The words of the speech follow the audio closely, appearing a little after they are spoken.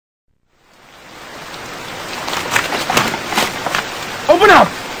Open up!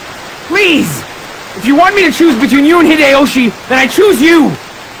 Please! If you want me to choose between you and Hideyoshi, then I choose you!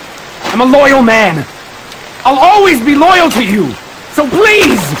 I'm a loyal man. I'll always be loyal to you! So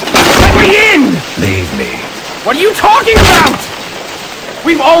please! Let me in! Leave me. What are you talking about?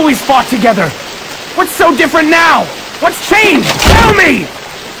 We've always fought together. What's so different now? What's changed? Tell me!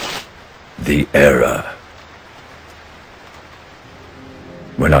 The era.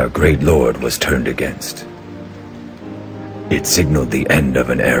 When our great lord was turned against. It signaled the end of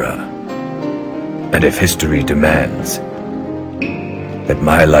an era. And if history demands that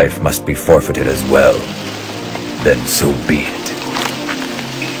my life must be forfeited as well, then so be it.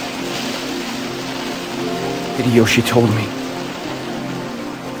 Hideyoshi told me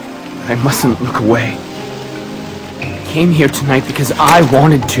that I mustn't look away. I came here tonight because I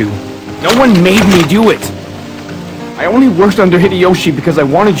wanted to. No one made me do it. I only worked under Hideyoshi because I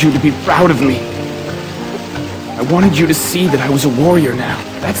wanted you to be proud of me. I wanted you to see that I was a warrior now.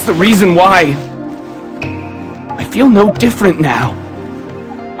 That's the reason why. I feel no different now.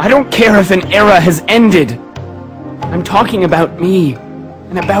 I don't care if an era has ended. I'm talking about me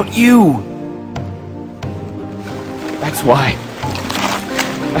and about you. That's why.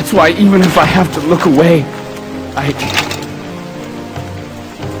 That's why even if I have to look away,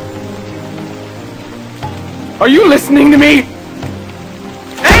 Are you listening to me?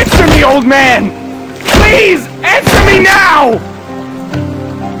 Answer me, old man! Please, answer me now!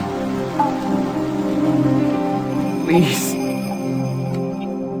 Please.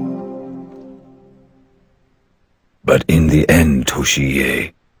 But in the end,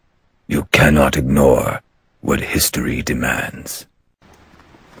 Toshiie, you cannot ignore what history demands.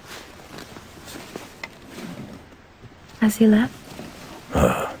 Has he left?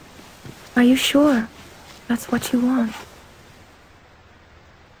 Are you sure that's what you want?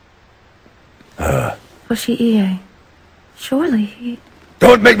 Toshiie, surely he...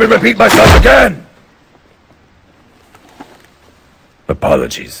 Don't make me repeat myself again!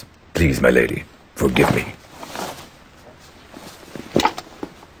 Apologies. Please, my lady, forgive me.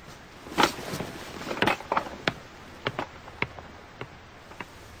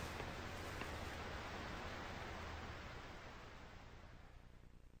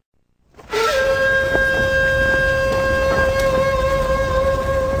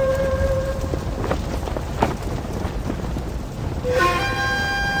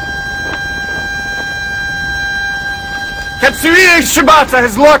 Katsuie Shibata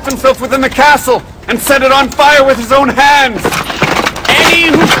has locked himself within the castle and set it on fire with his own hands. Any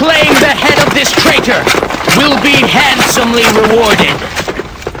who claim the head of this traitor will be handsomely rewarded.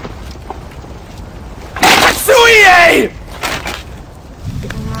 Katsuie!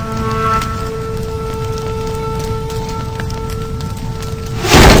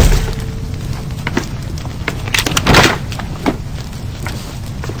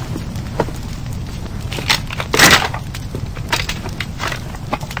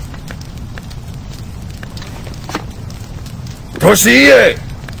 Toshiie!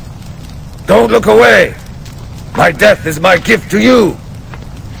 Don't look away! My death is my gift to you!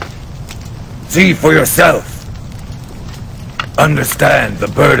 See for yourself. Understand the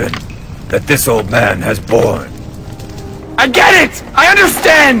burden that this old man has borne. I get it! I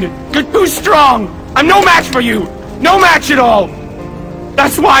understand! You're too strong! I'm no match for you! No match at all!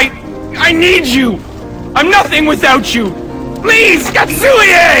 That's why I need you! I'm nothing without you! Please,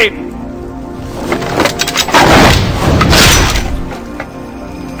 Katsuie!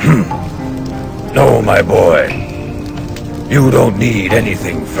 No, my boy. You don't need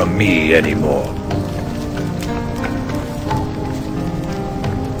anything from me anymore.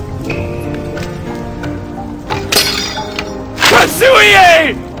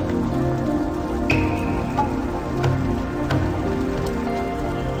 Katsuie!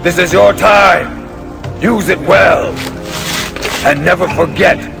 This is your time. Use it well. And never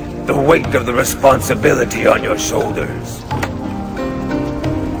forget the weight of the responsibility on your shoulders.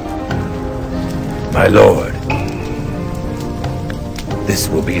 My lord, this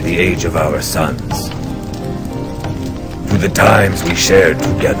will be the age of our sons. Through the times we shared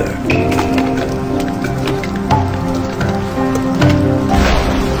together.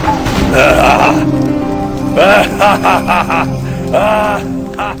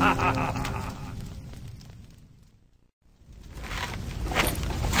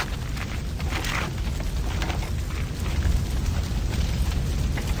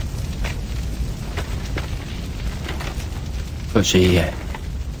 Toshiie.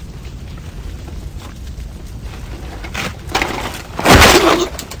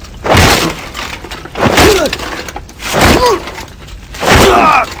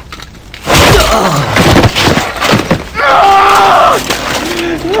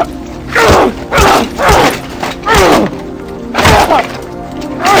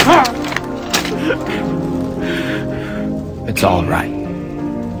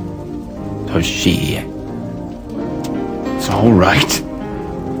 Toshiie. It's all right.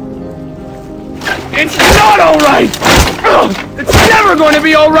 It's not all right! It's never going to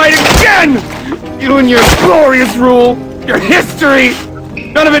be all right again! You and your glorious rule, your history,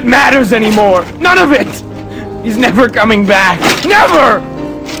 none of it matters anymore. None of it! He's never coming back. Never!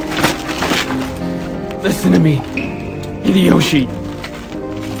 Listen to me, Hideyoshi.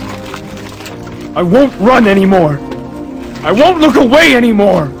 I won't run anymore. I won't look away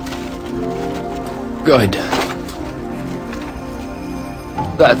anymore. Good.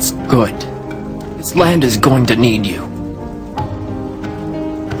 That's good. This land is going to need you.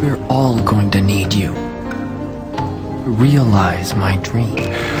 We're all going to need you. Realize my dream.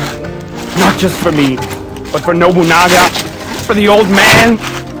 Not just for me, but for Nobunaga, for the old man,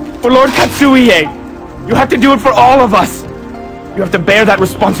 for Lord Katsuie. You have to do it for all of us. You have to bear that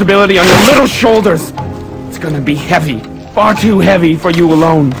responsibility on your little shoulders. It's gonna be heavy, far too heavy for you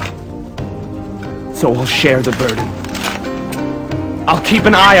alone. So I'll share the burden. I'll keep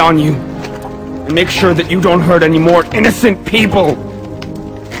an eye on you, and make sure that you don't hurt any more innocent people.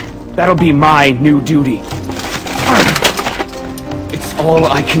 That'll be my new duty. It's all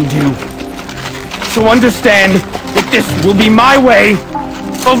I can do. So understand that this will be my way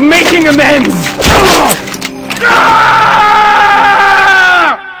of making amends!